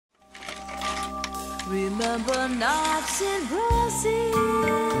Remember nights in Brazil,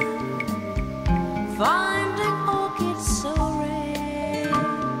 finding orchids so rare,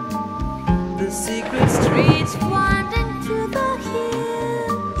 the secret streets winding through the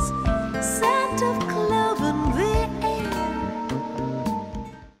hills, scent of clove in the air.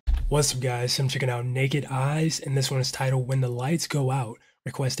 What's up, guys? I'm checking out Naked Eyes, and this one is titled When the Lights Go Out,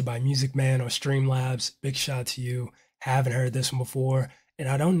 requested by Music Man or Streamlabs. Big shout to you. Haven't heard this one before, and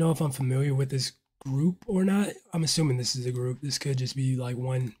I don't know if I'm familiar with this group or not. I'm assuming this is a group. This could just be like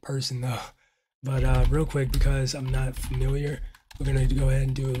one person though. But real quick, because I'm not familiar, we're gonna go ahead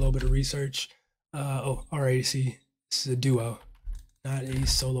and do a little bit of research. Oh, already see this is a duo, not a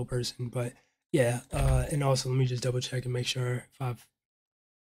solo person. But yeah, and also let me just double check and make sure if I've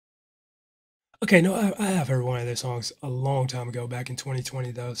okay, no, I have heard one of their songs a long time ago, back in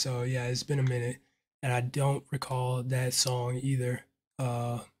 2020 though. So yeah, it's been a minute, and I don't recall that song either.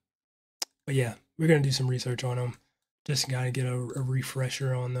 But yeah, we're gonna do some research on them, just to kind of get a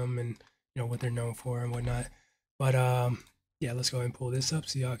refresher on them and what they're known for and whatnot. But yeah, let's go ahead and pull this up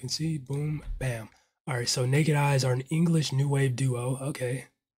so y'all can see. Boom, bam. All right, so Naked Eyes are an English new wave duo. Okay,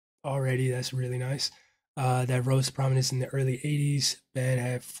 already that's really nice. That rose to prominence in the early 80s. Band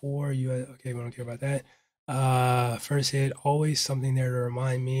had 4 US. Okay, we don't care about that. First hit, Always Something There to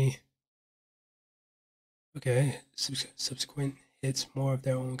Remind Me. Okay, subsequent hits, more of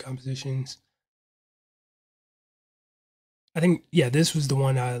their own compositions. I think, yeah, this was the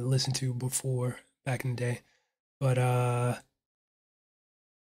one I listened to before back in the day. But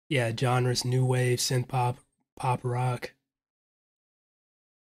yeah, genres new wave, synth pop, pop rock.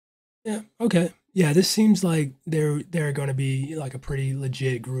 Yeah, okay. Yeah, this seems like they're going to be like a pretty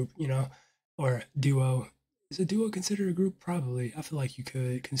legit group, or duo. Is a duo considered a group? Probably. I feel like you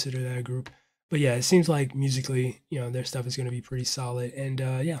could consider that a group. But yeah, it seems like musically, their stuff is going to be pretty solid. And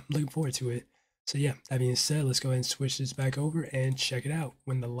yeah, I'm looking forward to it. So yeah, that being said, let's go ahead and switch this back over and check it out.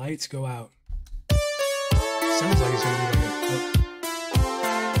 When the Lights Go Out. Sounds like it's going to be like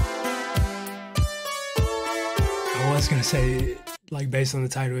I was going to say, like, based on the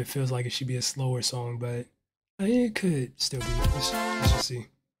title, it feels like it should be a slower song, but I mean, it could still be. Let's just see.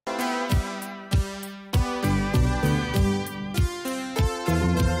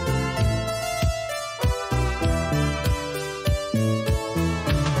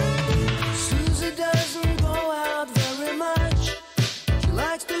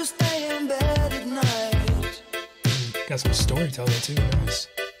 Got some storytelling too, nice.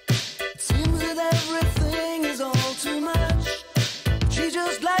 It seems that everything is all too much. She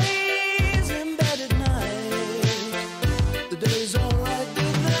just lays in bed at night. The day's alright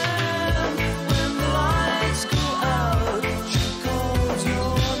with them. When the lights go out, she calls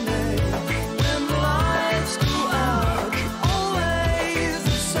your name. When the lights go out, always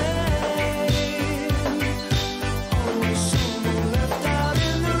the same. Always someone left out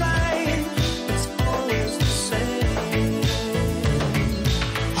in the rain. It's always the same.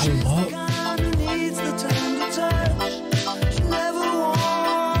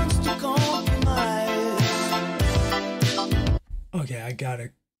 Okay, I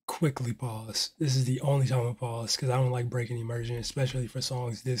gotta quickly pause. This is the only time I pause because I don't like breaking immersion, especially for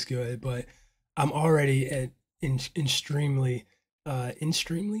songs this good. But I'm already extremely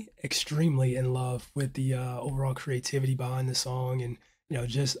in love with the overall creativity behind the song, and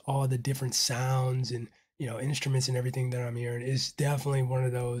just all the different sounds and instruments and everything that I'm hearing. It's definitely one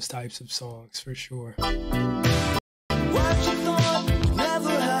of those types of songs for sure. What you thought would never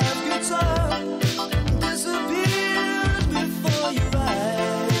have good time disappeared before your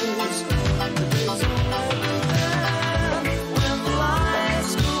eyes. The days are right with them. When the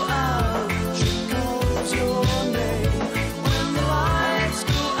lights go out, she calls your name. When the lights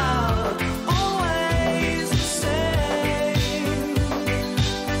go out, always the same.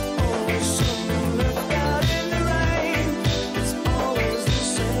 Always someone left out in the rain. It's always the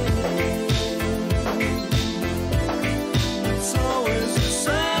same. It's always the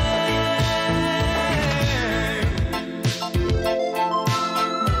same.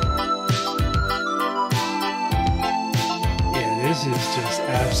 Yeah, this is just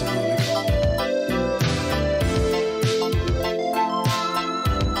absolutely cool.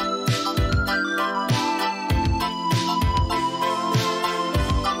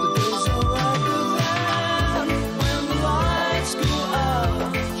 The days are right with them. When the lights go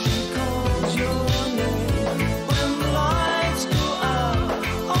out, she calls your name. When the lights go out,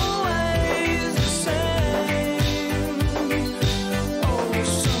 always the same. Always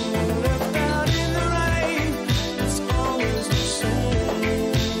someone left out in the rain. It's always the same.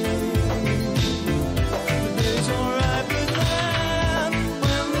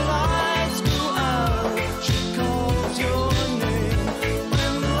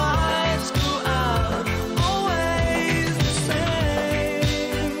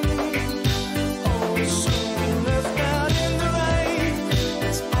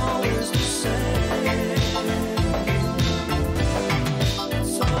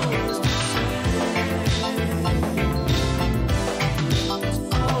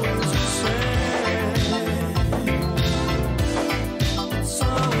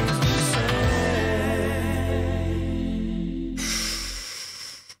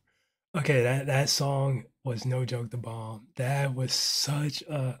 Okay, that song was no joke the bomb. That was such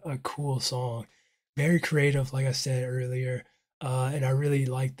a cool song. Very creative, like I said earlier. And I really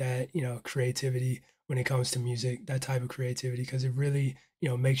like that, creativity when it comes to music, that type of creativity, because it really,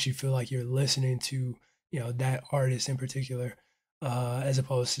 makes you feel like you're listening to, that artist in particular, as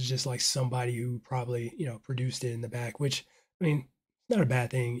opposed to just like somebody who probably, produced it in the back, which, I mean, not a bad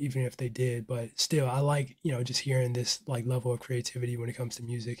thing, even if they did, but still, I like, just hearing this like level of creativity when it comes to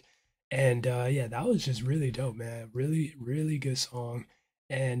music. And yeah, that was just really dope, man. Really, really good song.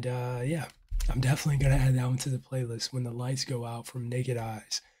 And yeah, I'm definitely gonna add that one to the playlist when the lights go out from Naked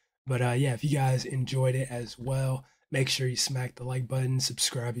Eyes. But yeah, if you guys enjoyed it as well, make sure you smack the like button,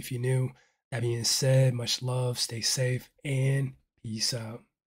 subscribe if you're new. That being said, much love, stay safe, and peace out.